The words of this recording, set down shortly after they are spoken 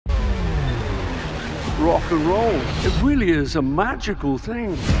rock and roll. It really is a magical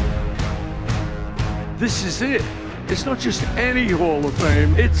thing. This is it. It's not just any Hall of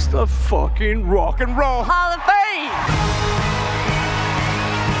Fame, it's the fucking Rock and Roll Hall of Fame!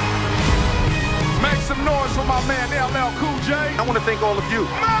 Make some noise for my man LL Cool J. I want to thank all of you.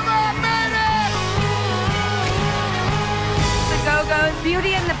 Mama made it! The Go-Go's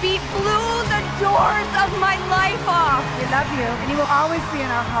Beauty and the Beat blew the doors of my life off. We love you, and you will always be in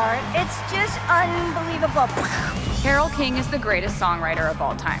our hearts. It's just unbelievable. Carole King is the greatest songwriter of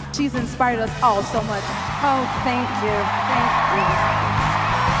all time. She's inspired us all so much. Oh, thank you.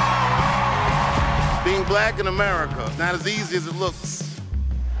 Thank Being black in America is not as easy as it looks.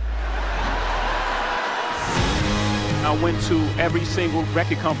 I went to every single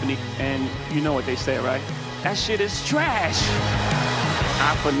record company, and you know what they say, right? That shit is trash.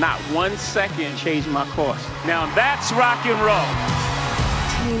 I, for not 1 second, changed my course. Now that's rock and roll.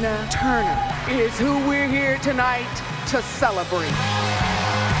 Tina Turner is who we're here tonight to celebrate.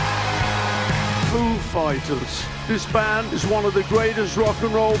 Foo Fighters. This band is one of the greatest rock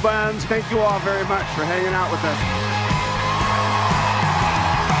and roll bands. Thank you all very much for hanging out with us.